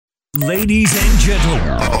Ladies and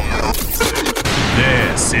gentlemen,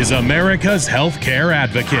 this is America's Healthcare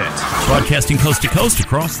Advocate. Broadcasting coast to coast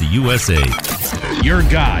across the USA. Your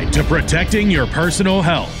guide to protecting your personal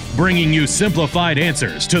health, bringing you simplified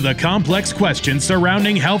answers to the complex questions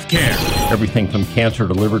surrounding healthcare. Everything from cancer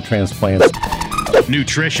to liver transplants.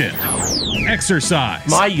 Nutrition, exercise,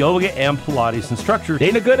 My yoga and Pilates instructor,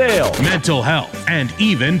 Dana Goodale. mental health, and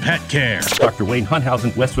even pet care. Dr. Wayne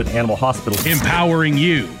Hunthausen, Westwood Animal Hospital. Empowering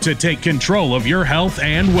you to take control of your health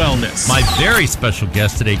and wellness. My very special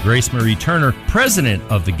guest today, Grace Marie Turner, president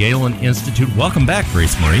of the Galen Institute. Welcome back,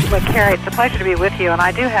 Grace Marie. Well, Carrie, it's a pleasure to be with you, and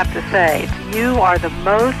I do have to say, you are the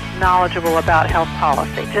most knowledgeable about health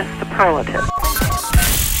policy, just superlative.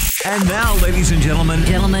 And now, ladies and gentlemen.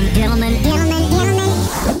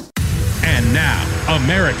 And now,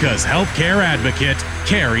 America's Healthcare Advocate,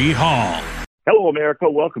 Carrie Hall. Hello, America.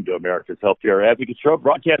 Welcome to America's Healthcare Advocate Show,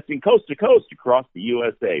 broadcasting coast to coast across the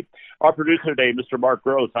USA. Our producer today, Mr. Mark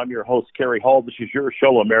Gross. I'm your host, Carrie Hall. This is your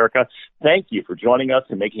show, America. Thank you for joining us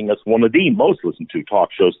and making us one of the most listened to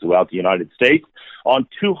talk shows throughout the United States on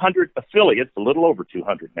 200 affiliates, a little over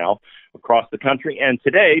 200 now, across the country. And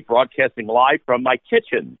today, broadcasting live from my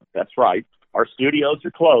kitchen. That's right. Our studios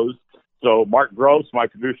are closed. So Mark Gross, my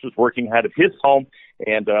producer, is working out of his home,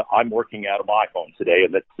 and I'm working out of my home today,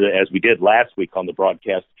 and that's as we did last week on the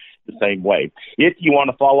broadcast, the same way. If you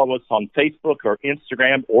want to follow us on Facebook or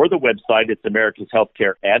Instagram or the website, it's America's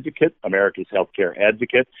Healthcare Advocate, America's Healthcare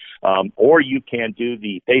Advocate, or you can do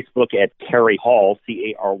the Facebook at Carrie Hall,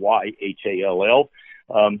 Caryhall.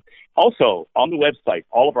 Also, on the website,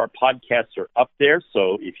 all of our podcasts are up there,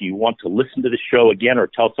 so if you want to listen to the show again or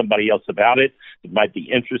tell somebody else about it that might be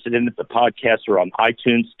interested in it, the podcasts are on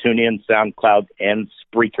iTunes, TuneIn, SoundCloud, and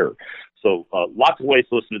Spreaker. So lots of ways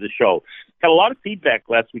to listen to the show. Got a lot of feedback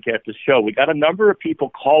last week after the show. We got a number of people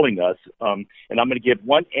calling us, and I'm going to give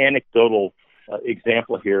one anecdotal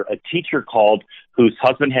example here. A teacher called whose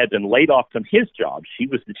husband had been laid off from his job. She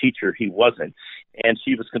was the teacher, he wasn't. And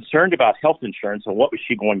she was concerned about health insurance and what was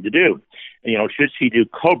she going to do? You know, should she do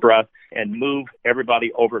COBRA and move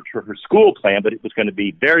everybody over to her school plan, but it was going to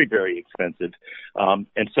be very, very expensive.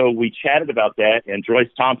 And so we chatted about that, and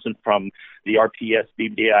Joyce Thompson from the RPS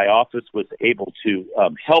BBDI office was able to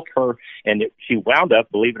help her, and she wound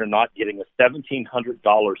up, believe it or not, getting a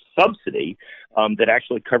 $1,700 subsidy that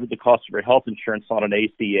actually covered the cost of her health insurance on an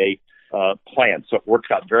ACA plan. So it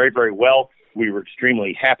worked out very, very well. We were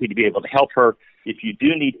extremely happy to be able to help her. If you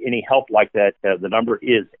do need any help like that, the number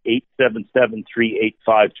is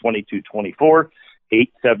 877-385-2224,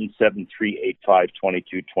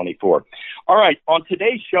 877-385-2224. All right, on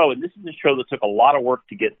today's show, and this is a show that took a lot of work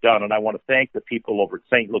to get done, and I want to thank the people over at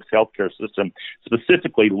St. Luke's Healthcare System,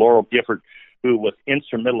 specifically Laurel Gifford, who was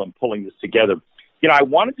instrumental in pulling this together. You know, I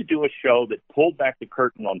wanted to do a show that pulled back the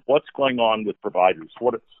curtain on what's going on with providers.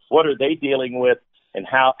 What are they dealing with, and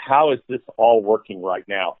how is this all working right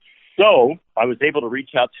now? So I was able to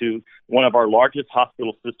reach out to one of our largest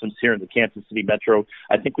hospital systems here in the Kansas City Metro.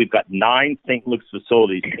 I think we've got 9 St. Luke's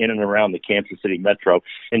facilities in and around the Kansas City Metro.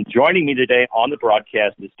 And joining me today on the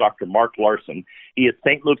broadcast is Dr. Mark Larson. He is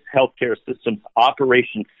St. Luke's Healthcare System's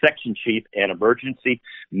Operations Section Chief and Emergency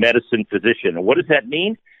Medicine Physician. And what does that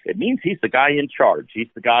mean? It means he's the guy in charge. He's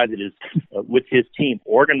the guy that is, with his team,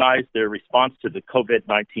 organized their response to the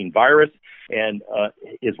COVID-19 virus and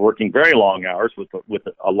is working very long hours with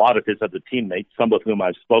a lot of his other teammates, some of whom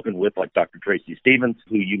I've spoken with, like Dr. Tracy Stevens,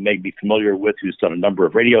 who you may be familiar with, who's done a number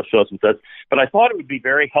of radio shows with us. But I thought it would be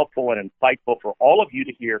very helpful and insightful for all of you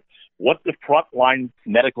to hear what the frontline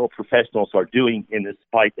medical professionals are doing in this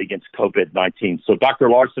fight against COVID-19. So, Dr.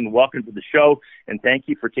 Larson, welcome to the show, and thank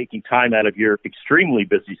you for taking time out of your extremely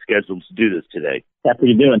busy schedule to do this today. Happy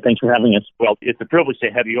to do it. Thanks for having us. Well, it's a privilege to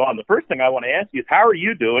have you on. The first thing I want to ask you is, how are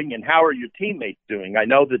you doing, and how are your teammates doing? I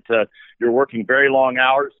know that you're working very long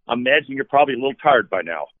hours. I imagine you're probably a little tired by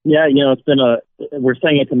now. Yeah, you know, we're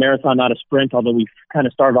saying it's a marathon, not a sprint, although we've kind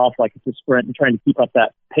of started off like it's a sprint, and trying to keep up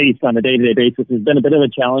that pace on a day-to-day basis has been a bit of a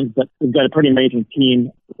challenge, but we've got a pretty amazing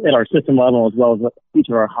team at our system level as well as each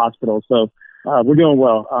of our hospitals. So we're doing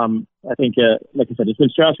well. I think, like I said, it's been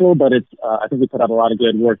stressful, but I think we put out a lot of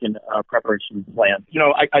good work in our preparation plan. You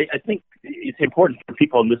know, I think it's important for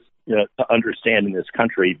people in this to understand in this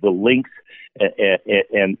country the links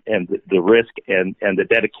and the risk and the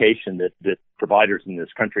dedication that providers in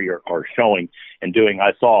this country are showing and doing.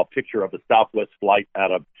 I saw a picture of a Southwest flight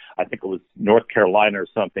out of, I think it was North Carolina or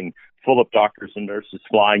something, full of doctors and nurses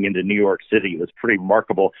flying into New York City. It was pretty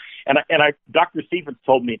remarkable. And Dr. Stevens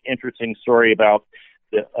told me an interesting story about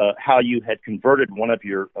how you had converted one of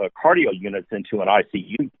your cardio units into an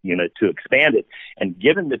ICU unit to expand it and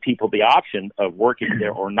given the people the option of working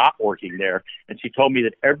there or not working there. And she told me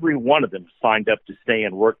that every one of them signed up to stay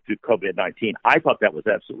and work through COVID-19. I thought that was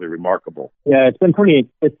absolutely remarkable. Yeah, it's been pretty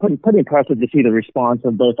impressive to see the response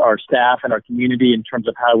of both our staff and our community in terms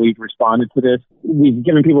of how we've responded to this. We've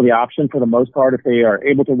given people the option for the most part. If they are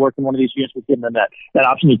able to work in one of these units, we've given them that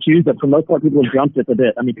option to choose. But for the most part, people have jumped at the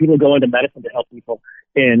bit. I mean, people go into medicine to help people.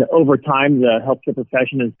 And over time, the healthcare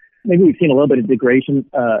profession is, maybe we've seen a little bit of degradation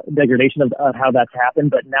of how that's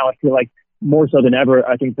happened. But now I feel like more so than ever,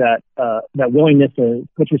 I think that that willingness to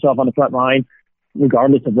put yourself on the front line,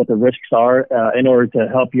 regardless of what the risks are, in order to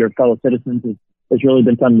help your fellow citizens has really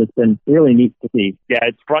been something that's been really neat to see. Yeah,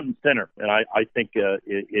 it's front and center, and I think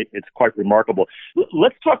it's quite remarkable.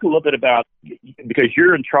 Let's talk a little bit about, because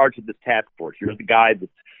you're in charge of this task force. You're the guy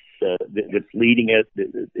that's leading it,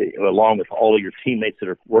 along with all of your teammates that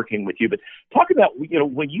are working with you. But talk about,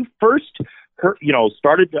 when you first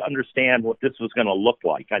started to understand what this was going to look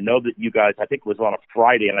like. I know that you guys, I think it was on a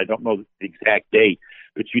Friday, and I don't know the exact date,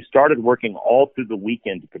 but you started working all through the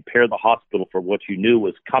weekend to prepare the hospital for what you knew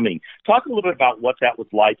was coming. Talk a little bit about what that was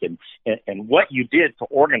like and what you did to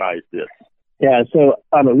organize this. Yeah, so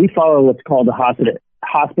we follow what's called the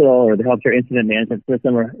hospital or the Healthcare Incident Management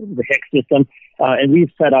System, or the HIC system, and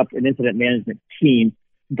we've set up an incident management team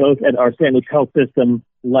both at our St. Luke's Health System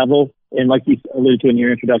level, and like you alluded to in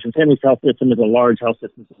your introduction, St. Luke's Health System is a large health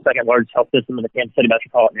system. It's the second largest health system in the Kansas City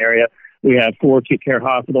metropolitan area. We have 4 acute care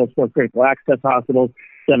hospitals, 4 critical access hospitals,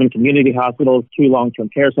 7 community hospitals, 2 long-term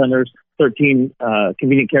care centers, 13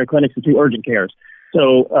 convenient care clinics, and 2 urgent cares.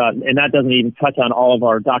 So, and that doesn't even touch on all of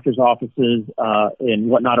our doctors' offices and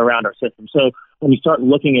whatnot around our system. So when you start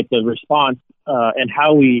looking at the response and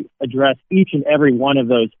how we address each and every one of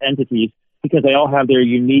those entities, because they all have their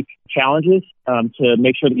unique challenges, to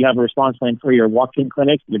make sure that you have a response plan for your walk-in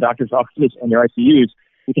clinics, your doctor's offices, and your ICUs,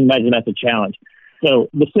 you can imagine that's a challenge. So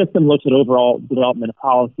the system looks at overall development of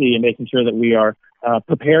policy and making sure that we are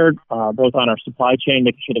prepared both on our supply chain,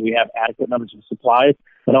 making sure that we have adequate numbers of supplies,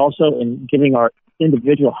 but also in giving our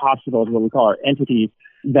individual hospitals, what we call our entities,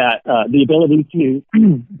 that the ability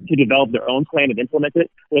to develop their own plan and implement it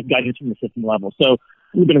with guidance from the system level. So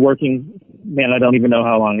we've been working, I don't even know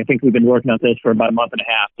how long. I think we've been working on this for about a month and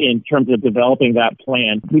a half in terms of developing that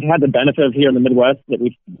plan. We've had the benefit of here in the Midwest that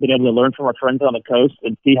we've been able to learn from our friends on the coast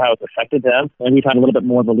and see how it's affected them. And we've had a little bit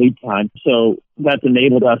more of a lead time. So that's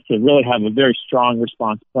enabled us to really have a very strong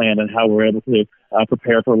response plan and how we're able to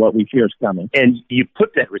prepare for what we fear is coming. And you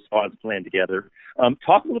put that response plan together.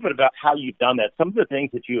 Talk a little bit about how you've done that. Some of the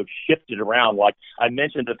things that you have shifted around, like I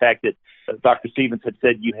mentioned the fact that Dr. Stevens had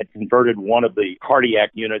said you had converted one of the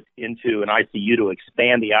cardiac units into an ICU to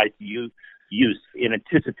expand the ICU use in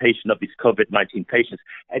anticipation of these COVID-19 patients.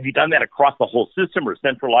 Have you done that across the whole system or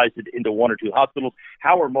centralized it into 1 or 2 hospitals?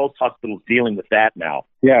 How are most hospitals dealing with that now?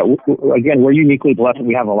 Yeah, again, we're uniquely blessed.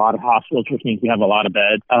 We have a lot of hospitals, which means we have a lot of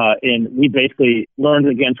beds. And we basically learned,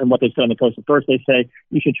 again, from what they said on the coast. At first, they say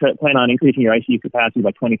you should plan on increasing your ICU capacity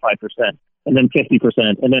by 25%, and then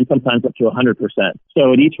 50%, and then sometimes up to 100%.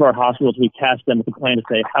 So at each of our hospitals, we task them with a plan to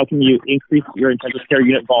say, how can you increase your intensive care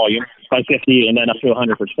unit volume by 50 and then up to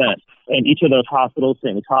 100%? And each of those hospitals,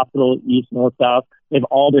 St. Luke's Hospital, East, North, South, they've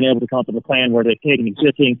all been able to come up with a plan where they've taken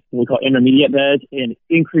existing, what we call intermediate beds, and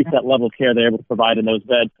increase that level of care they're able to provide in those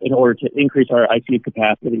beds in order to increase our ICU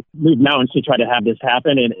capacity. We've mountains to try to have this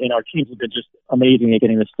happen, and our teams have been just amazing at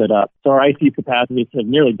getting this stood up. So our ICU capacities have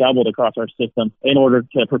nearly doubled across our system in order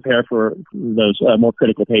to prepare for those more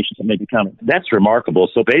critical patients that may be coming. That's remarkable.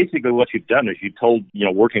 So basically what you've done is you told,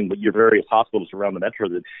 working with your various hospitals around the metro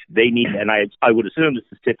that they need, and I would assume this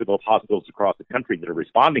is typical of hospitals across the country that are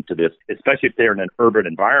responding to this, especially if they're in an urban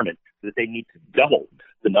environment, that they need to double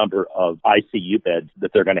the number of ICU beds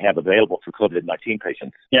that they're going to have available for COVID-19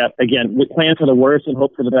 patients. Yeah, again, we plan for the worst and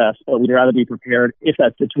hope for the best, but we'd rather be prepared if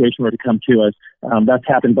that situation were to come to us. That's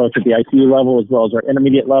happened both at the ICU level as well as our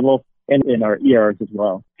intermediate level and in our ERs as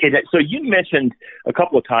well. Okay, so you mentioned a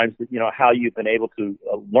couple of times that, how you've been able to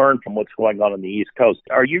learn from what's going on the East Coast.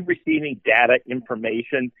 Are you receiving data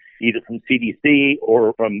information either from CDC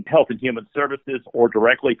or from Health and Human Services or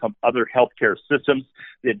directly from other healthcare systems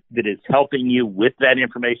that is helping you with that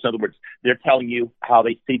information? In other words, they're telling you how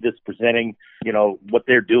they see this presenting, what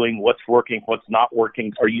they're doing, what's working, what's not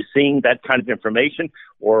working. Are you seeing that kind of information,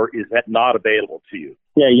 or is that not available to you?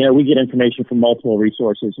 Yeah, we get information from multiple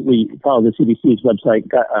resources. We follow the CDC's website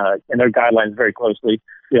and their guidelines very closely.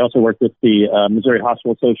 We also work with the Missouri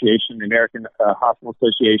Hospital Association, the American Hospital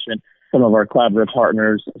Association, some of our collaborative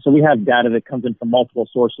partners. So we have data that comes in from multiple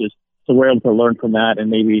sources. So we're able to learn from that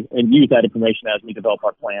and use that information as we develop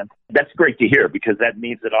our plan. That's great to hear, because that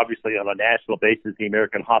means that obviously on a national basis, the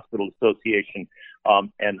American Hospital Association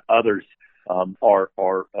and others are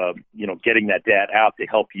getting that data out to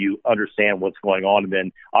help you understand what's going on, and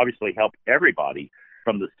then obviously help everybody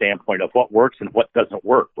from the standpoint of what works and what doesn't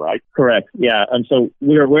work, right? Correct. Yeah. And so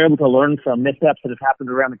we're able to learn from missteps that have happened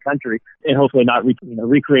around the country and hopefully not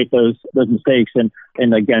recreate those mistakes and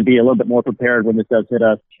again, be a little bit more prepared when this does hit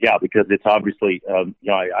us. Yeah, because it's obviously,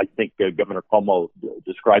 I think Governor Cuomo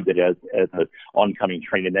described it as an oncoming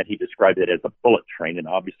train, and then he described it as a bullet train. And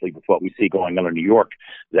obviously with what we see going on in New York,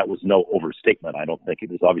 that was no overstatement. I don't think it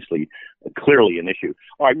was obviously clearly an issue.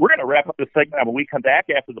 All right, we're going to wrap up this segment. When we come back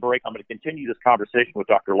after the break, I'm going to continue this conversation with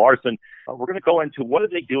Dr. Larson. We're going to go into what are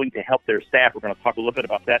they doing to help their staff. We're going to talk a little bit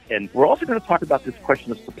about that. And we're also going to talk about this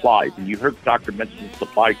question of supplies. And you heard the doctor mention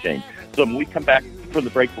supply chain. So when we come back from the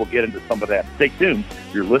break, we'll get into some of that. Stay tuned.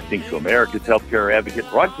 You're listening to America's Healthcare Advocate,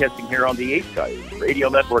 broadcasting here on the HCI Radio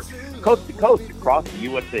Network, coast to coast across the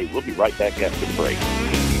USA. We'll be right back after the break.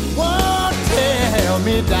 Whoa, tell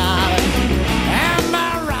me, darling, am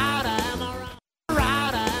I right? Am I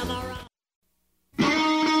right? Am I right?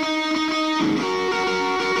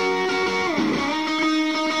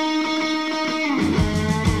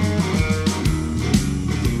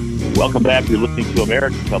 Welcome back. You're listening to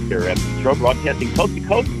America's Healthcare Advocate Show, broadcasting coast to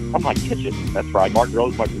coast from my kitchen. That's right. Mark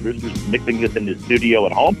Rose, my producer, is mixing this in his studio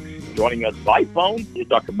at home. Joining us by phone is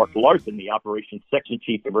Dr. Mark Larson, the Operations Section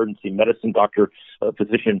Chief, Emergency Medicine Doctor,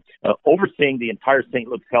 physician, overseeing the entire St.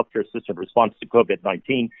 Luke's healthcare system response to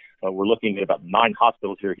COVID-19. We're looking at about 9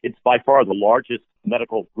 hospitals here. It's by far the largest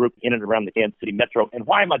medical group in and around the Kansas City metro. And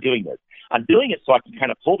why am I doing this? I'm doing it so I can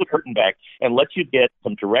kind of pull the curtain back and let you get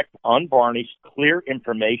some direct, unvarnished, clear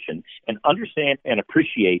information and understand and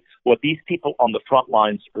appreciate what these people on the front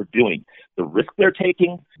lines are doing. The risk they're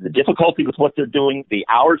taking, the difficulty with what they're doing, the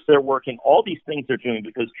hours they're working, all these things they're doing,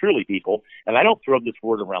 because truly people, and I don't throw this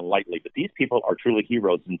word around lightly, but these people are truly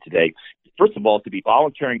heroes in today. First of all, to be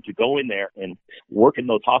volunteering to go in there and work in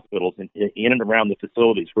those hospitals and in and around the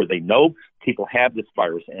facilities where they know people have this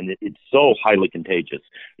virus and it's so highly contagious.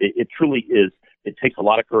 It truly is. It takes a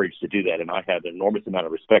lot of courage to do that, and I have an enormous amount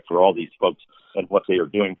of respect for all these folks and what they are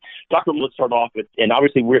doing. Doctor, let's start off with, and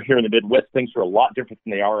obviously we're here in the Midwest. Things are a lot different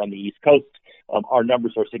than they are on the East Coast. Our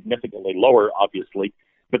numbers are significantly lower, obviously,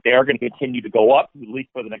 but they are going to continue to go up at least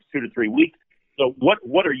for the next 2 to 3 weeks. So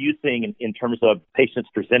what are you seeing in terms of patients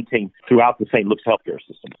presenting throughout the St. Luke's healthcare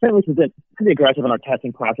system? St. Luke's has been pretty aggressive in our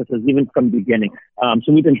testing processes, even from the beginning.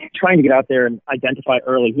 So we've been trying to get out there and identify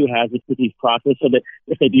early who has this disease process so that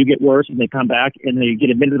if they do get worse and they come back and they get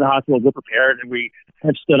admitted to the hospital, we're prepared and we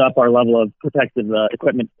have stood up our level of protective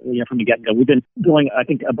equipment from the get-go. We've been going, I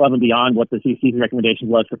think, above and beyond what the CDC's recommendation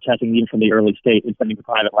was for testing even from the early state and sending to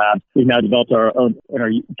private labs. We've now developed our own and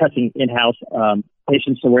are testing in-house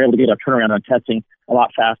patients, so we're able to get our turnaround on testing a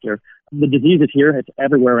lot faster. The disease is here. It's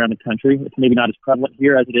everywhere around the country. It's maybe not as prevalent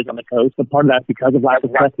here as it is on the coast, but part of that's because of lack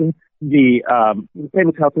of testing. The St.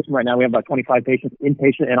 Luke's health system right now, we have about 25 patients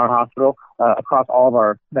inpatient in our hospital across all of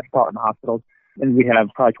our metropolitan hospitals. And we have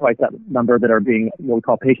probably twice that number that are being what we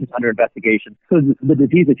call patients under investigation. So the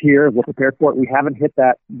disease is here. We're prepared for it. We haven't hit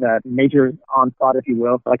that major onslaught, if you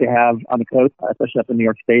will, like they have on the coast, especially up in New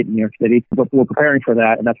York State and New York City. But we're preparing for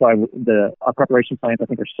that, and that's why our preparation plans, I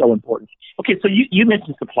think, are so important. Okay, so you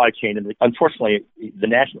mentioned supply chain, and unfortunately, the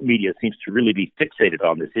national media seems to really be fixated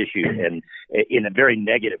on this issue and in a very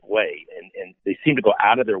negative way, and they seem to go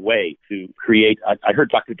out of their way to create. I heard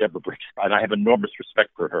Dr. Deborah Briggs, and I have enormous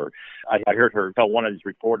respect for her. I heard her tell one of these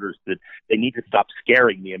reporters that they need to stop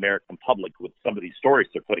scaring the American public with some of these stories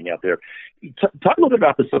they're putting out there. Talk a little bit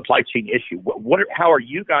about the supply chain issue. How are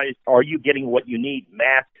you guys? Are you getting what you need?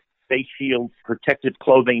 Masks, face shields, protective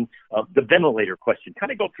clothing, the ventilator question.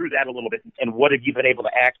 Kind of go through that a little bit, and what have you been able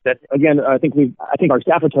to access? Again, I think our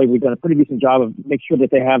staff will tell you we've done a pretty decent job of making sure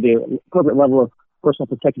that they have the appropriate level of personal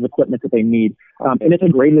protective equipment that they need. And it's a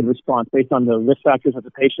graded response based on the risk factors of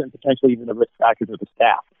the patient, potentially even the risk factors of the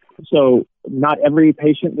staff. So not every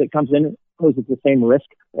patient that comes in poses the same risk.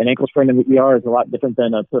 An ankle sprain in the ER is a lot different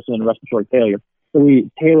than a person in respiratory failure. So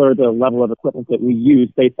we tailor the level of equipment that we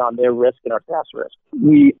use based on their risk and our staff's risk.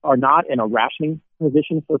 We are not in a rationing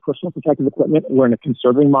position for personal protective equipment. We're in a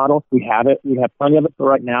conserving model. We have it. We have plenty of it for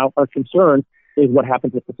right now. Our concern is what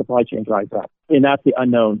happens if the supply chain dries up. And that's the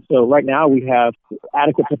unknown. So right now we have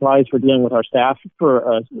adequate supplies for dealing with our staff for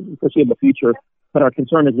a foreseeable future. But our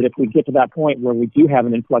concern is that if we get to that point where we do have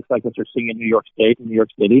an influx like what you're seeing in New York State and New York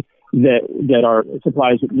City, that our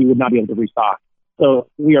supplies, we would not be able to restock. So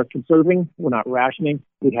we are conserving. We're not rationing.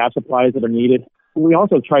 We have supplies that are needed. We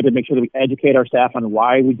also try to make sure that we educate our staff on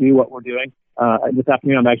why we do what we're doing. This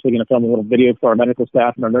afternoon, I'm actually going to film a little video for our medical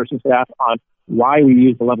staff and our nursing staff on why we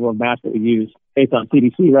use the level of mask that we use based on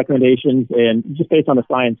CDC recommendations and just based on the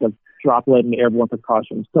science of droplet and airborne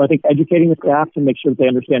precautions. So I think educating the staff to make sure that they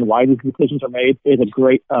understand why these decisions are made is a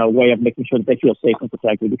great way of making sure that they feel safe and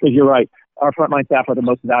protected. Because you're right, our frontline staff are the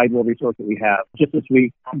most valuable resource that we have. Just this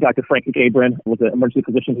week, Dr. Frank Gabrin was an emergency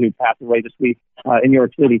physician who passed away this week in New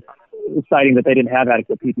York City, citing that they didn't have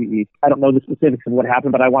adequate PPE. I don't know the specifics of what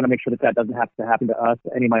happened, but I want to make sure that that doesn't have to happen to us,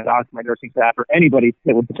 any of my docs, my nursing staff, or anybody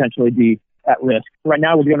that would potentially be at risk. Right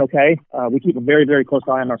now, we're doing okay. We keep a very, very close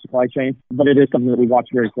eye on our supply chain, but it is something that we watch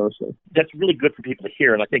very closely. That's really good for people to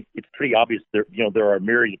hear, and I think it's pretty obvious there are a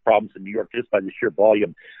myriad of problems in New York just by the sheer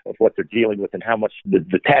volume of what they're dealing with and how much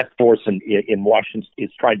the task force in Washington is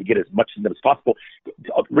trying to get as much of them as possible.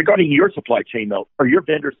 Regarding your supply chain, though, are your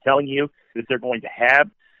vendors telling you that they're going to have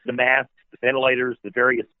the masks, the ventilators, the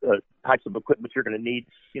various types of equipment you're going to need,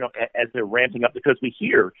 as they're ramping up? Because we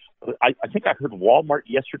hear, I think I heard Walmart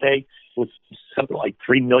yesterday was something like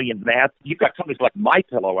 3 million masks. You've got companies like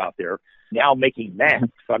MyPillow out there now making masks.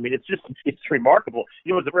 I mean, it's remarkable.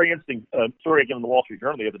 It was a very interesting story again in the Wall Street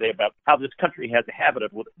Journal the other day about how this country has a habit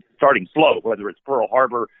of starting slow, whether it's Pearl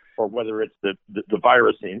Harbor or whether it's the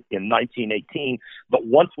virus in 1918. But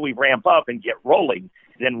once we ramp up and get rolling,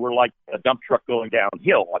 then we're like a dump truck going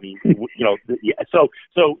downhill. I mean, so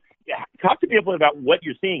talk to me a bit about what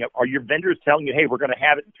you're seeing. Are your vendors telling you, hey, we're going to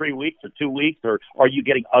have it in 3 weeks or 2 weeks, or are you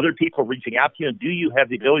getting other people reaching out to you? And do you have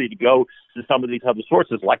the ability to go to some of these other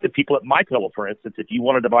sources, like the people at MyPillow, for instance, if you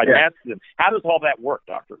wanted to buy masks? How does all that work,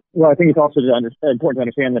 Doctor? Well, I think it's also important to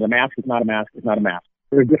understand that a mask is not a mask is not a mask.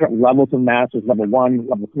 There are different levels of masks. There's level 1,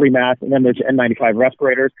 level 3 masks, and then there's N95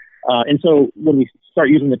 respirators. And so when we start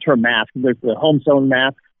using the term mask, there's the home sewn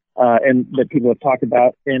mask, and that people have talked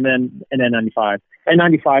about, and then N95.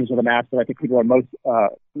 N95s are the masks that I think people are most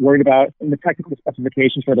worried about, and the technical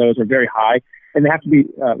specifications for those are very high, and they have to be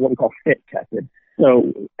what we call fit tested.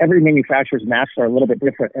 So every manufacturer's masks are a little bit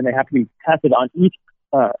different, and they have to be tested on each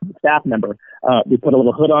staff member. We put a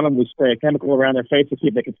little hood on them, we spray a chemical around their face to see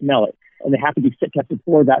if they can smell it, and they have to be fit tested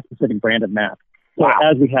for that specific brand of mask. So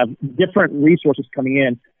as we have different resources coming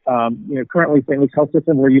in, currently St. Luke's Health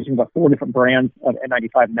System, we're using about 4 different brands of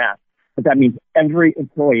N95 masks. But that means every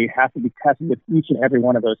employee has to be tested with each and every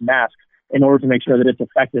one of those masks in order to make sure that it's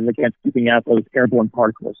effective against keeping out those airborne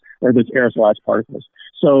particles or those aerosolized particles.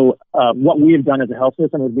 So what we have done as a health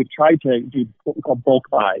system is we've tried to do what we call bulk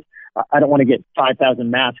buys. I don't want to get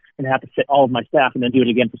 5,000 masks and have to fit all of my staff and then do it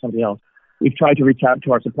again for somebody else. We've tried to reach out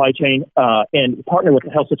to our supply chain and partner with the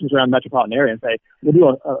health systems around the metropolitan area and say, we'll do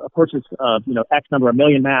a purchase of, X number, 1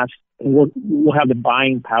 million masks, and we'll have the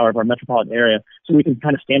buying power of our metropolitan area so we can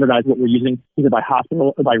kind of standardize what we're using either by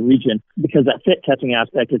hospital or by region, because that fit testing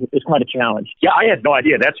aspect is quite a challenge. Yeah, I had no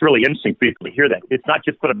idea. That's really interesting for people to hear that. It's not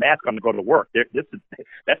just put a mask on to go to work.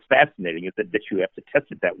 That's fascinating, is that you have to test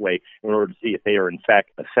it that way in order to see if they are in fact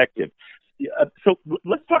effective. So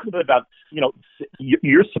let's talk a bit about,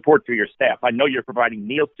 your support for your staff. I know you're providing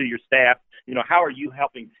meals to your staff. How are you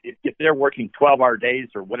helping if they're working 12-hour days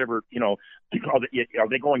or whatever, are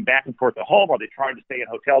they going back and forth at home? Are they trying to stay in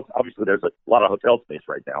hotels? Obviously, there's a lot of hotel space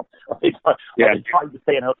right now. Are they trying to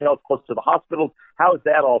stay in hotels close to the hospitals? How is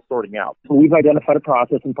that all sorting out? We've identified a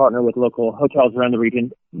process and partner with local hotels around the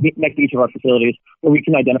region next to each of our facilities where we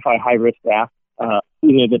can identify high-risk staff.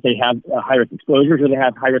 Either that they have high-risk exposures or they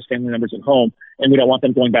have high-risk family members at home, and we don't want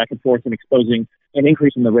them going back and forth and exposing and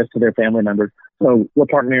increasing the risk to their family members. So we're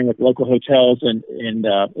partnering with local hotels and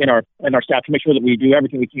our staff to make sure that we do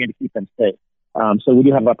everything we can to keep them safe. So we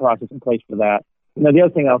do have a process in place for that. The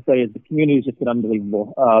other thing I'll say is the community has just been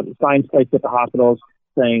unbelievable. The signs placed at the hospitals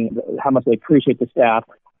saying how much they appreciate the staff.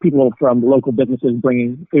 People from local businesses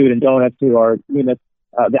bringing food and donuts to our units.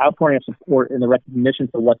 The outpouring of support and the recognition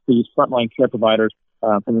for what these frontline care providers,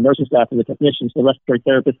 from the nursing staff to the technicians, to the respiratory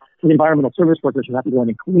therapists, to the environmental service workers who have to go in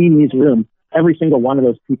and clean these rooms, every single one of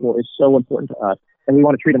those people is so important to us. And we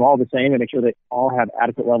want to treat them all the same and make sure they all have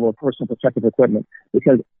adequate level of personal protective equipment,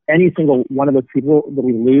 because any single one of those people that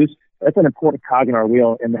we lose, that's an important cog in our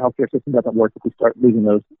wheel, and the healthcare system doesn't work if we start losing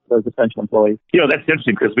those essential employees. That's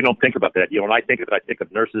interesting because we don't think about that. When I think of it, I think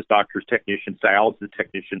of nurses, doctors, technicians, dialysis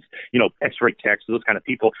technicians, X-ray techs, those kind of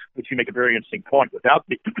people. But you make a very interesting point. Without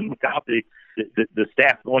the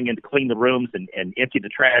staff going in to clean the rooms and empty the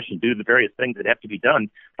trash and do the various things that have to be done,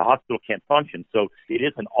 the hospital can't function. So it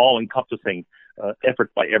is an all-encompassing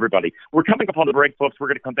efforts by everybody. We're coming up on the break, folks. We're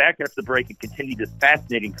going to come back after the break and continue this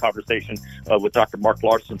fascinating conversation with Dr. Mark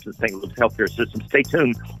Larson from the St. Louis Healthcare System. Stay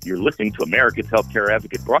tuned. You're listening to America's Healthcare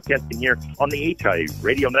Advocate, broadcasting here on the HIA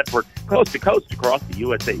Radio Network, coast to coast across the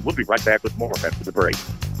USA. We'll be right back with more after the break.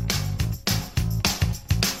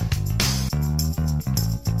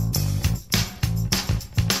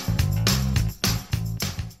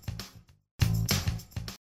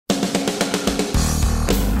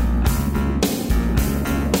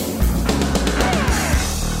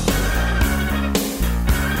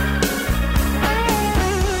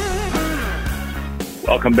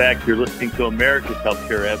 Welcome back. You're listening to America's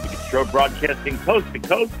Healthcare Advocate Show, broadcasting coast to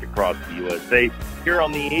coast across the USA here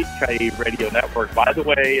on the HIA Radio Network. By the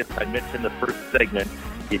way, as I mentioned in the first segment,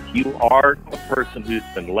 if you are a person who's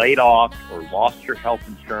been laid off or lost your health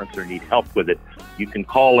insurance or need help with it, you can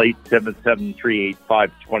call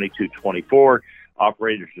 877-385-2224.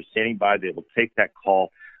 Operators are standing by. They will take that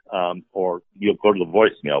call. Or you'll go to the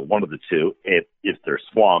voicemail, one of the two, if they're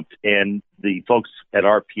swamped. And the folks at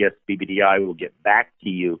RPS BBDI will get back to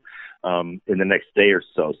you in the next day or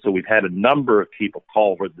so. So we've had a number of people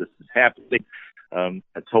call where this is happening. I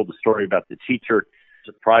told the story about the teacher.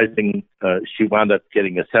 Surprising, she wound up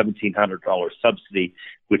getting a $1,700 subsidy,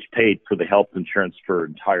 which paid for the health insurance for her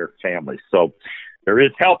entire family. So there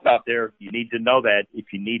is help out there. You need to know that.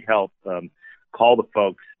 If you need help, call the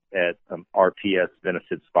folks at RPS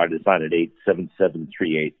Benefits by Design at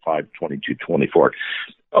 877-385-2224.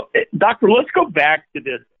 Doctor, let's go back to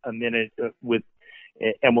this a minute and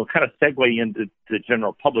we'll kind of segue into the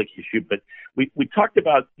general public issue. But we talked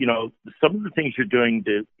about, some of the things you're doing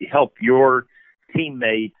to help your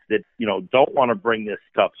teammates that, don't want to bring this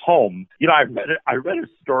stuff home. I read a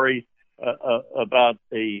story about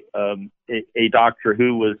a doctor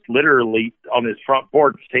who was literally on his front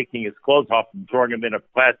porch taking his clothes off and throwing them in a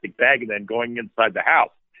plastic bag and then going inside the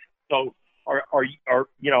house. So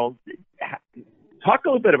talk a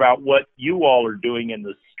little bit about what you all are doing and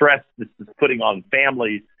the stress this is putting on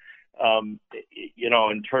families,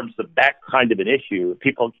 in terms of that kind of an issue.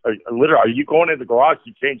 People are you going in the garage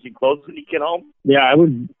and changing clothes when you get home? Yeah,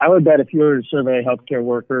 I would bet if you were to survey healthcare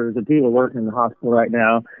workers and people working in the hospital right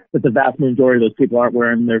now, that the vast majority of those people aren't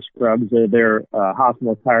wearing their scrubs or their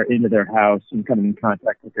hospital attire into their house and coming in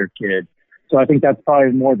contact with their kids. So I think that's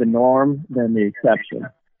probably more the norm than the exception.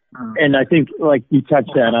 And I think, like you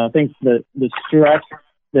touched on, I think the stress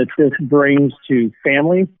that this brings to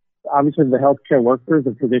families, obviously the healthcare workers,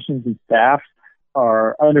 the physicians and staff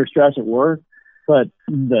are under stress at work, but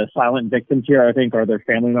the silent victims here, I think, are their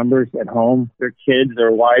family members at home, their kids,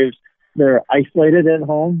 their wives. They're isolated at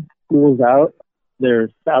home, school's out. Their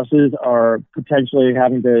spouses are potentially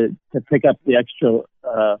having to pick up the extra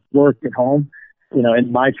work at home.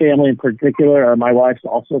 In my family in particular, my wife's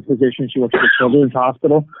also a physician. She works at a children's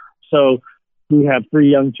hospital. So we have 3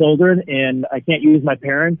 young children, and I can't use my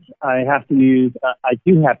parents. I do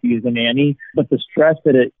have to use a nanny, but the stress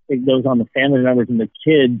that it goes on the family members and the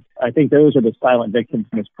kids, I think those are the silent victims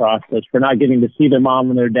in this process for not getting to see their mom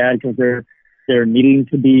and their dad because they're needing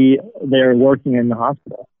to be there working in the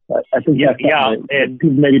hospital. I think and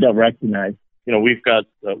people maybe don't recognize. We've got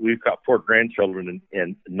 4 grandchildren,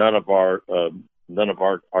 and none of our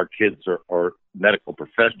kids are medical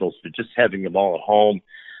professionals, but just having them all at home.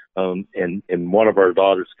 And one of our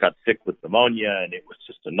daughters got sick with pneumonia, and it was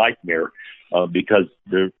just a nightmare because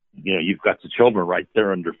you've got the children right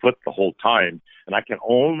there underfoot the whole time, and I can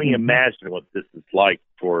only imagine what this is like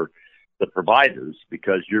for the providers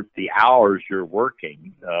because the hours you're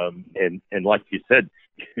working, and like you said,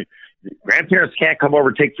 grandparents can't come over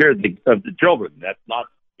and take care of the children. That's not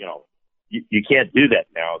You can't do that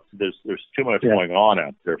now. There's too much going on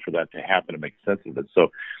out there for that to happen to make sense of it. So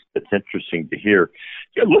it's interesting to hear.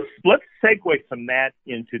 Let's segue from that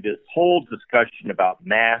into this whole discussion about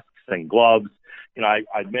masks and gloves. I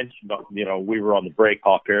mentioned, we were on the break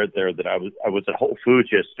off air there that I was at Whole Foods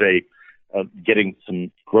yesterday getting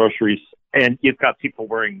some groceries, and you've got people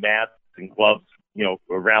wearing masks and gloves,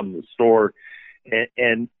 around the store,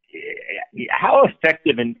 and how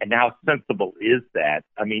effective and how sensible is that?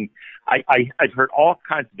 I mean, I've heard all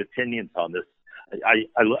kinds of opinions on this.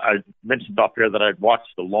 I mentioned off there that I'd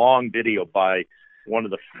watched a long video by one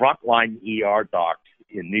of the frontline ER docs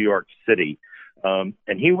in New York City, and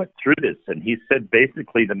he went through this, and he said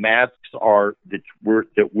basically the masks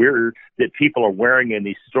that people are wearing in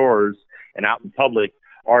these stores and out in public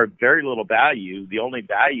are of very little value. The only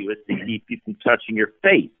value is to keep you from touching your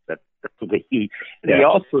face. That's the way he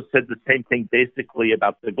also said the same thing basically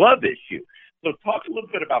about the glove issue. So talk a little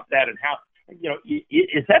bit about that and how,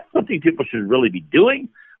 is that something people should really be doing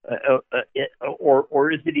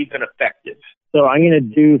or is it even effective? So I'm going to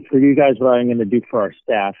do for you guys what I'm going to do for our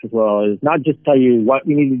staff as well, is not just tell you what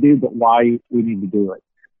you need to do, but why we need to do it.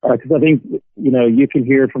 Because I think, you can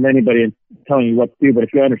hear from anybody telling you what to do, but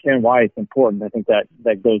if you understand why it's important, I think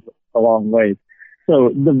that goes a long way. So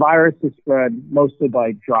the virus is spread mostly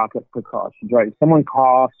by droplet precautions, right? Someone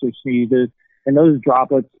coughs or sneezes, and those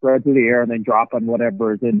droplets spread through the air and they drop on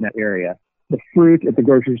whatever is in that area. The fruit at the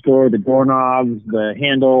grocery store, the doorknobs, the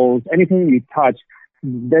handles, anything you touch,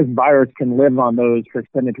 this virus can live on those for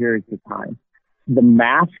extended periods of time. The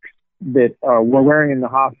masks that we're wearing in the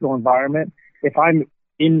hospital environment, if I'm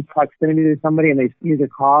in proximity to somebody and they sneeze or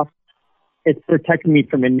cough, it's protecting me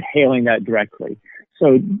from inhaling that directly.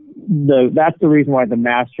 So that's the reason why the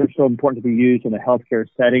masks are so important to be used in a healthcare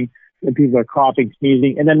setting when people are coughing,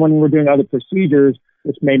 sneezing. And then when we're doing other procedures,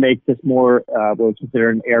 which may make this more what we consider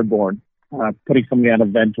an airborne, putting somebody on a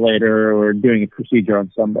ventilator or doing a procedure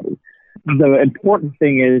on somebody. The important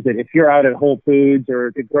thing is that if you're out at Whole Foods or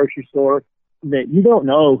at the grocery store, that you don't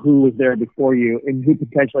know who was there before you and who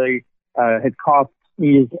potentially had coughed,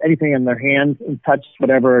 sneezed, anything in their hands and touched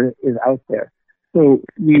whatever is out there. So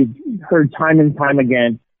we've heard time and time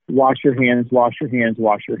again, wash your hands, wash your hands,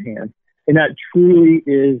 wash your hands. And that truly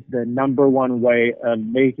is the number one way of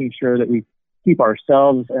making sure that we keep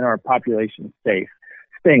ourselves and our population safe.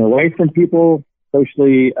 Staying away from people,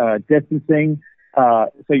 socially distancing,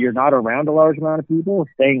 so you're not around a large amount of people,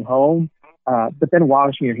 staying home, but then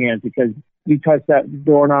washing your hands, because you touch that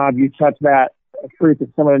doorknob, you touch that fruit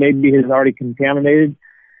that someone maybe has already contaminated,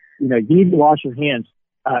 you need to wash your hands,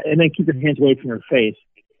 and then keep your hands away from your face.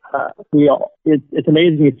 It's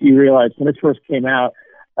amazing if you realize when this first came out,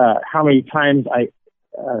 how many times I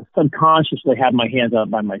subconsciously had my hands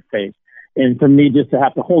up by my face. And for me, just to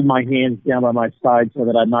have to hold my hands down by my side so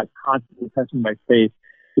that I'm not constantly touching my face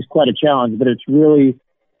is quite a challenge. But it's really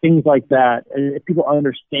things like that. And if people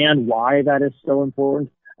understand why that is so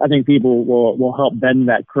important, I think people will help bend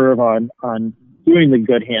that curve on doing the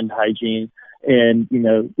good hand hygiene and,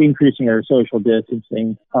 increasing our social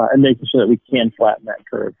distancing and making sure that we can flatten that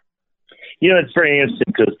curve. It's very interesting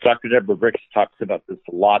because Dr. Deborah Birx talks about this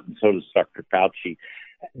a lot, and so does Dr. Fauci,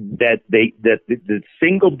 that the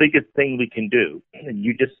single biggest thing we can do, and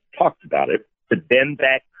you just talked about it, to bend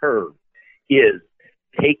that curve is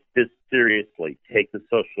take this seriously. Take the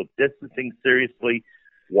social distancing seriously.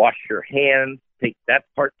 Wash your hands. Take that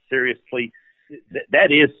part seriously.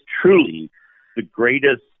 That is truly the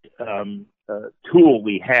greatest tool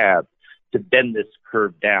we have to bend this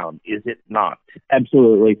curve down, is it not?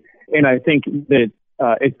 Absolutely. And I think that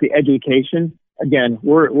it's the education. Again,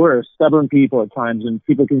 we're a stubborn people at times, and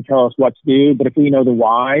people can tell us what to do, but if we know the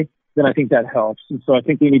why, then I think that helps. And so I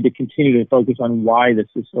think we need to continue to focus on why this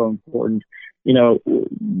is so important.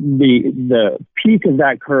 The peak of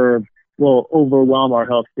that curve will overwhelm our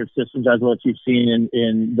healthcare systems, as what you've seen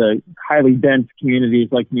in the highly dense communities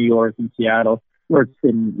like New York and Seattle, where it's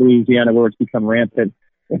in Louisiana, where it's become rampant.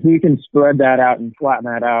 If we can spread that out and flatten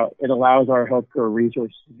that out, it allows our healthcare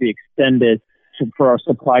resources to be extended, for our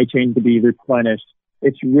supply chain to be replenished.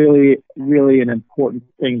 It's really, really an important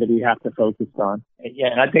thing that we have to focus on. Yeah,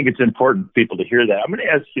 and I think it's important for people to hear that. I'm going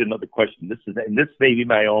to ask you another question. This may be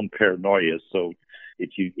my own paranoia, so if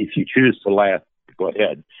you choose to laugh, go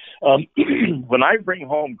ahead. When I bring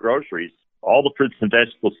home groceries, all the fruits and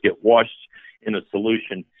vegetables get washed in a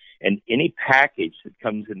solution, and any package that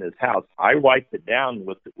comes in this house, I wipe it down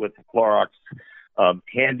with the Clorox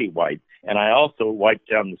handy wipe, and I also wipe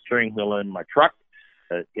down the steering wheel in my truck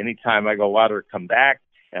anytime I go out or come back,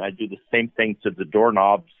 and I do the same thing to the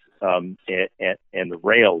doorknobs and the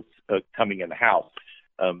rails coming in the house.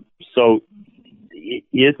 So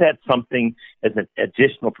is that something as an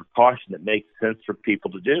additional precaution that makes sense for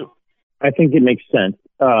people to do? I think it makes sense.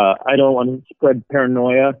 I don't want to spread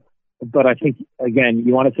paranoia, but I think, again,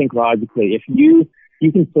 you want to think logically. If you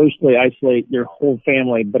can socially isolate your whole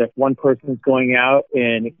family, but if one person is going out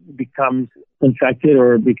and becomes infected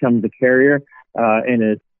or becomes a carrier and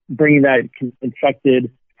is bringing that infected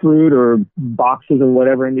fruit or boxes or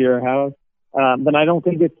whatever into your house, then I don't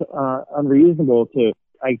think it's unreasonable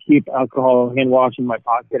I keep alcohol hand wash in my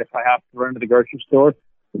pocket if I have to run to the grocery store.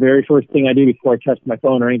 The very first thing I do before I touch my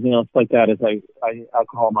phone or anything else like that is I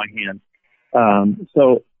alcohol my hands.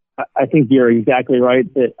 So I think you're exactly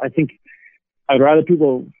right. That I think I'd rather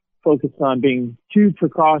people focus on being too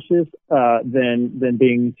precautious than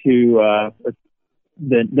being too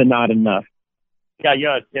than not enough.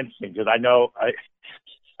 Yeah, it's interesting because I know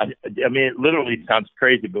I mean, it literally sounds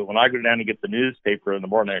crazy, but when I go down and get the newspaper in the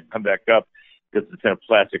morning and come back up because it's in a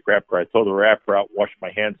plastic wrapper, I throw the wrapper out, wash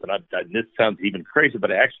my hands, and this sounds even crazy,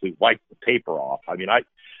 but I actually wipe the paper off. I mean,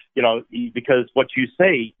 because what you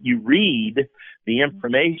say, you read the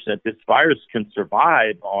information that this virus can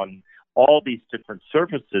survive on all these different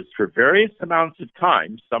surfaces for various amounts of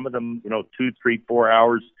time, some of them, 2, 3, 4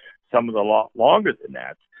 hours, some of them a lot longer than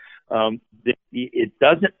that. It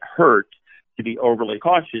doesn't hurt to be overly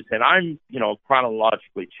cautious. And I'm,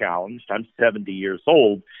 chronologically challenged. I'm 70 years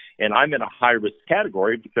old, and I'm in a high-risk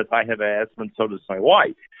category because I have asthma, and so does my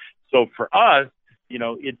wife. So for us,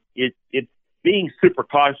 it being super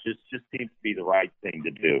cautious just seems to be the right thing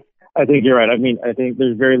to do. I think you're right. I think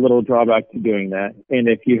there's very little drawback to doing that. And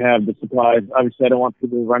if you have the supplies, obviously I don't want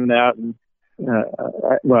people running out and,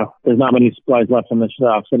 there's not many supplies left on the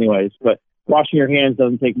shelves anyways, but washing your hands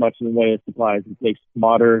doesn't take much in the way of supplies. It takes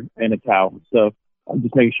water and a towel. So I'm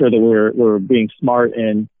just making sure that we're being smart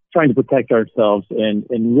and trying to protect ourselves and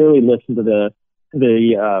really listen to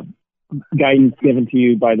the guidance given to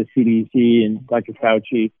you by the CDC and Dr.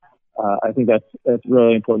 Fauci. I think that's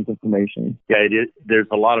really important information. Yeah, it is. There's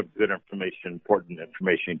a lot of good information, important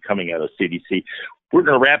information coming out of CDC. We're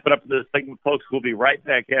going to wrap it up in this segment, folks. We'll be right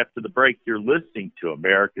back after the break. You're listening to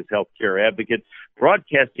America's Healthcare Advocate,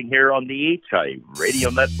 broadcasting here on the HI Radio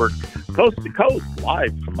Network, coast to coast,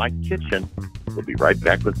 live from my kitchen. We'll be right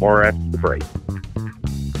back with more after the break.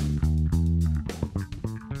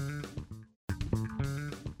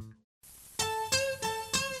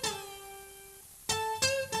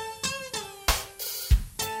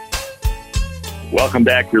 Welcome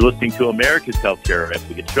back. You're listening to America's Healthcare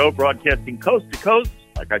Advocate Show, broadcasting coast to coast,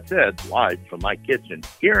 like I said, live from my kitchen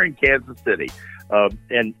here in Kansas City.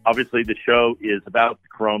 And obviously the show is about the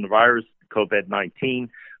coronavirus, COVID-19.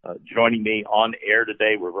 Joining me on air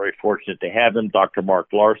today, we're very fortunate to have him, Dr. Mark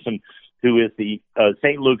Larson, who is the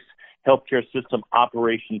St. Luke's Healthcare System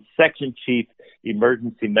Operations Section Chief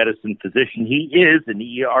Emergency Medicine Physician. He is an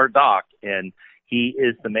ER doc, and he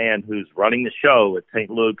is the man who's running the show at St.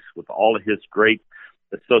 Luke's with all of his great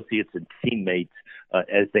associates and teammates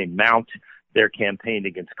as they mount their campaign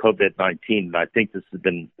against COVID-19. And I think this has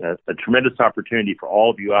been a tremendous opportunity for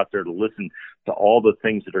all of you out there to listen to all the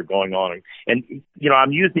things that are going on. And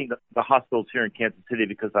I'm using the hospitals here in Kansas City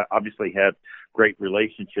because I obviously have great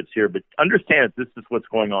relationships here, but understand that this is what's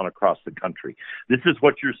going on across the country. This is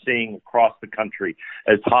what you're seeing across the country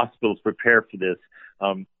as hospitals prepare for this.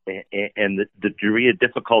 And the degree of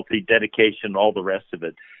difficulty, dedication, all the rest of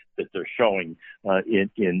it that they're showing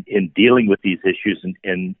in dealing with these issues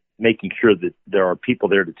and making sure that there are people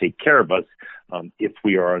there to take care of us if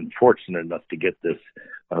we are unfortunate enough to get this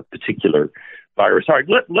particular virus. All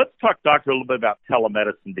right, let's talk, Doctor, a little bit about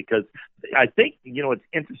telemedicine, because I think, it's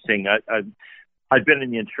interesting. I've been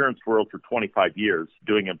in the insurance world for 25 years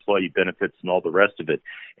doing employee benefits and all the rest of it.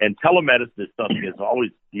 And telemedicine is something that's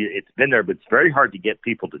always, it's been there, but it's very hard to get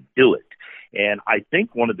people to do it. And I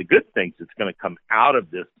think one of the good things that's going to come out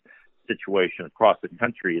of this situation across the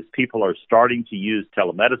country is people are starting to use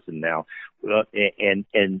telemedicine now.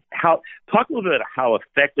 And how, talk a little bit about how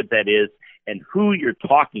effective that is and who you're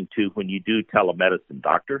talking to when you do telemedicine,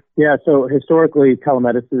 Doctor. Yeah, so historically,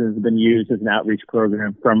 telemedicine has been used as an outreach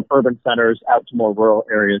program from urban centers out to more rural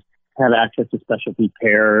areas to have access to specialty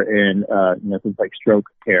care and things like stroke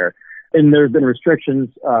care. And there have been restrictions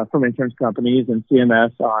from insurance companies and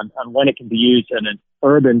CMS on when it can be used in an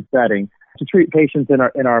urban setting to treat patients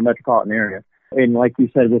in our metropolitan area. And like you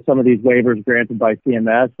said, with some of these waivers granted by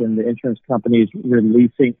CMS and the insurance companies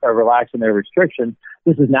releasing or relaxing their restrictions,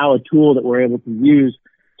 this is now a tool that we're able to use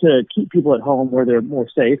to keep people at home where they're more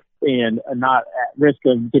safe and not at risk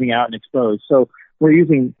of getting out and exposed. So we're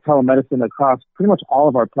using telemedicine across pretty much all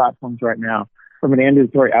of our platforms right now, from an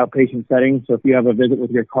ambulatory outpatient setting. So if you have a visit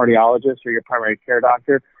with your cardiologist or your primary care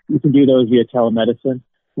doctor, you can do those via telemedicine.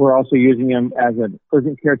 We're also using them as an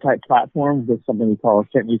urgent care type platform with something we call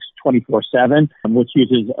St. Luke's 24/7, which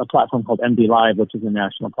uses a platform called MD Live, which is a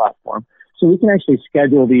national platform. So we can actually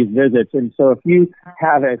schedule these visits. And so if you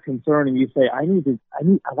have a concern and you say, I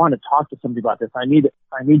want to talk to somebody about this, I need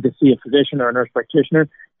to see a physician or a nurse practitioner,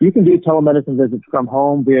 you can do telemedicine visits from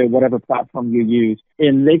home via whatever platform you use.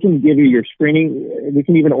 And they can give you your screening. We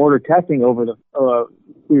can even order testing over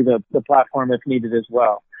through the platform if needed as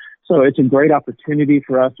well. So it's a great opportunity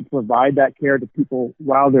for us to provide that care to people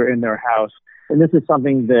while they're in their house. And this is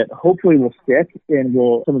something that hopefully will stick and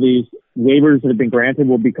some of these waivers that have been granted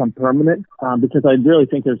will become permanent because I really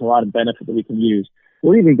think there's a lot of benefit that we can use.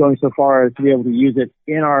 We're even going so far as to be able to use it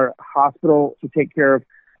in our hospital to take care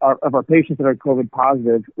of our patients that are COVID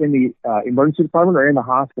positive in the emergency department or in the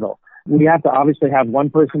hospital. We have to obviously have one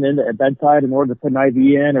person in at bedside in order to put an IV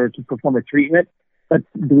in or to perform a treatment. but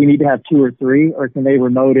do we need to have 2 or 3, or can they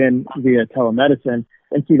remote in via telemedicine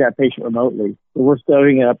and see that patient remotely? So we're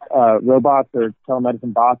setting up robots or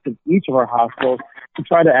telemedicine bots in each of our hospitals to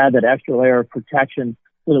try to add that extra layer of protection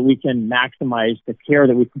so that we can maximize the care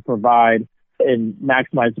that we can provide and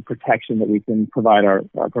maximize the protection that we can provide our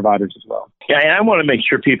providers as well. Yeah, and I want to make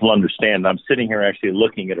sure people understand. I'm sitting here actually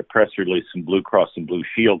looking at a press release from Blue Cross and Blue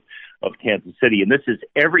Shield of Kansas City, and this is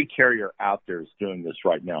every carrier out there is doing this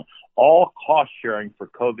right now. All cost sharing for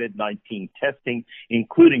COVID-19 testing,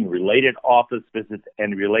 including related office visits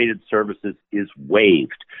and related services, is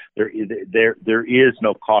waived. There is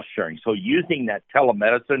no cost sharing. So using that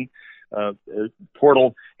telemedicine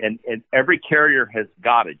portal, and every carrier has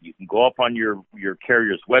got it. You can go up on your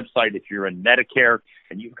carrier's website if you're in Medicare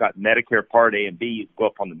and you've got Medicare Part A and B. You can go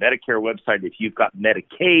up on the Medicare website. If you've got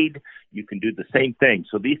Medicaid, you can do the same thing.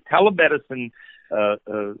 So these telemedicine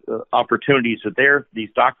opportunities are there. These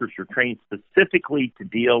doctors are trained specifically to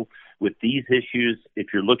deal with these issues. If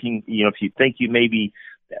you're looking, if you think you maybe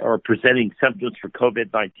are presenting symptoms for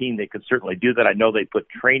COVID-19, they can certainly do that. I know they put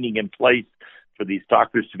training in place for these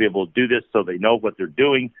doctors to be able to do this so they know what they're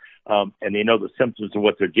doing and they know the symptoms of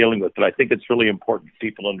what they're dealing with. But I think it's really important for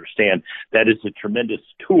people to understand that is a tremendous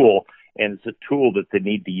tool, and it's a tool that they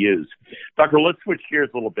need to use. Doctor, let's switch gears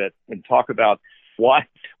a little bit and talk about why.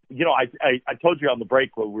 I told you on the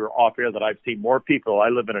break when we were off air that I've seen more people. I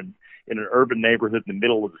live in an urban neighborhood in the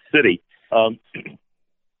middle of the city.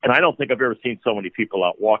 And I don't think I've ever seen so many people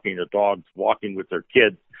out walking their dogs, walking with their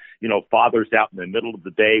kids, fathers out in the middle of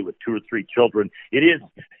the day with 2 or 3 children.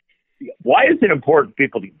 Why is it important for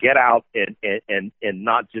people to get out and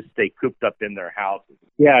not just stay cooped up in their houses?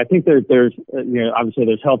 Yeah, I think there's obviously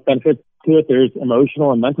there's health benefits to it. There's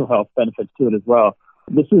emotional and mental health benefits to it as well.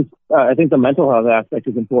 This is, I think the mental health aspect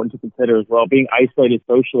is important to consider as well. Being isolated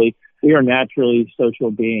socially, we are naturally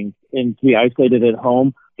social beings, and to be isolated at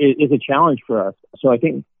home is a challenge for us. So I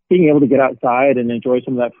think being able to get outside and enjoy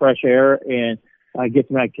some of that fresh air and get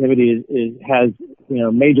some activity has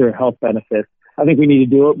major health benefits. I think we need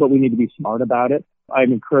to do it, but we need to be smart about it.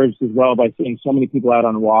 I'm encouraged as well by seeing so many people out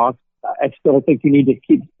on walks. I still think you need to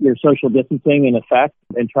keep your social distancing in effect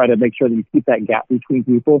and try to make sure that you keep that gap between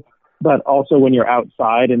people. But also when you're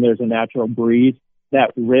outside and there's a natural breeze,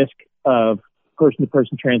 that risk of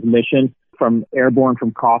person-to-person transmission from airborne,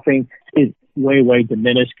 from coughing, is way, way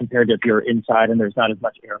diminished compared to if you're inside and there's not as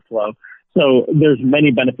much airflow. So there's many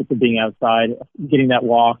benefits of being outside, getting that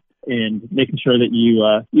walk and making sure that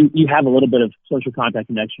you have a little bit of social contact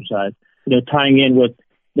and exercise. Tying in with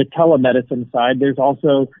the telemedicine side, there's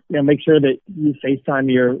also, make sure that you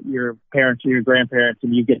FaceTime your parents or your grandparents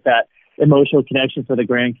and you get that emotional connection for the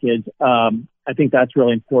grandkids. I think that's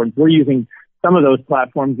really important. We're using some of those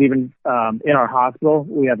platforms even in our hospital.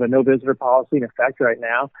 We have a no visitor policy in effect right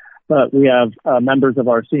now, but we have members of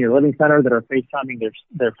our senior living center that are FaceTiming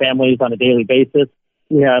their families on a daily basis.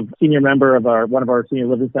 We have a senior member of one of our senior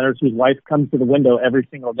living centers whose wife comes to the window every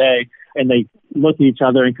single day, and they look at each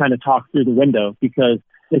other and kind of talk through the window because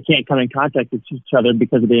they can't come in contact with each other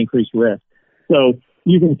because of the increased risk. So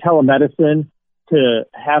using telemedicine to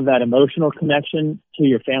have that emotional connection to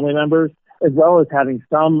your family members, as well as having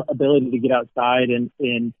some ability to get outside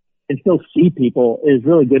and still see people, is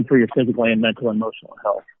really good for your physical and mental and emotional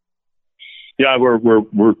health. Yeah,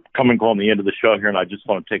 we're coming on the end of the show here, and I just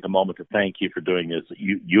want to take a moment to thank you for doing this.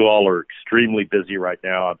 You all are extremely busy right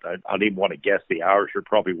now. I don't even want to guess the hours you're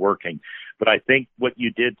probably working. But I think what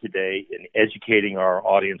you did today in educating our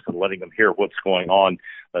audience and letting them hear what's going on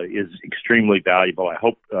is extremely valuable. I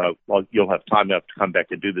hope you'll have time enough to come back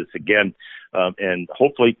and do this again. And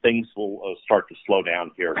hopefully things will start to slow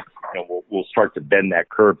down here, and we'll start to bend that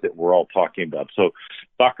curve that we're all talking about. So,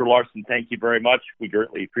 Dr. Larson, thank you very much. We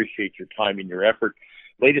greatly appreciate your time and your effort.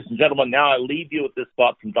 Ladies and gentlemen, now I leave you with this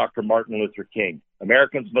thought from Dr. Martin Luther King.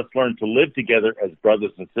 Americans must learn to live together as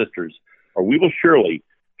brothers and sisters, or we will surely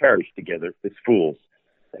perish together as fools.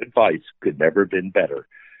 That advice could never have been better.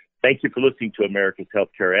 Thank you for listening to America's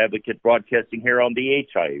Healthcare Advocate, broadcasting here on the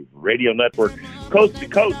HIA Radio Network, coast to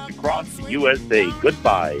coast across the USA.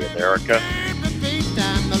 Goodbye, America.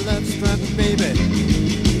 I'm a love-struck baby.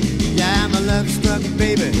 Yeah, I'm a love-struck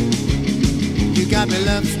baby. You got me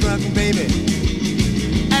love-struck baby.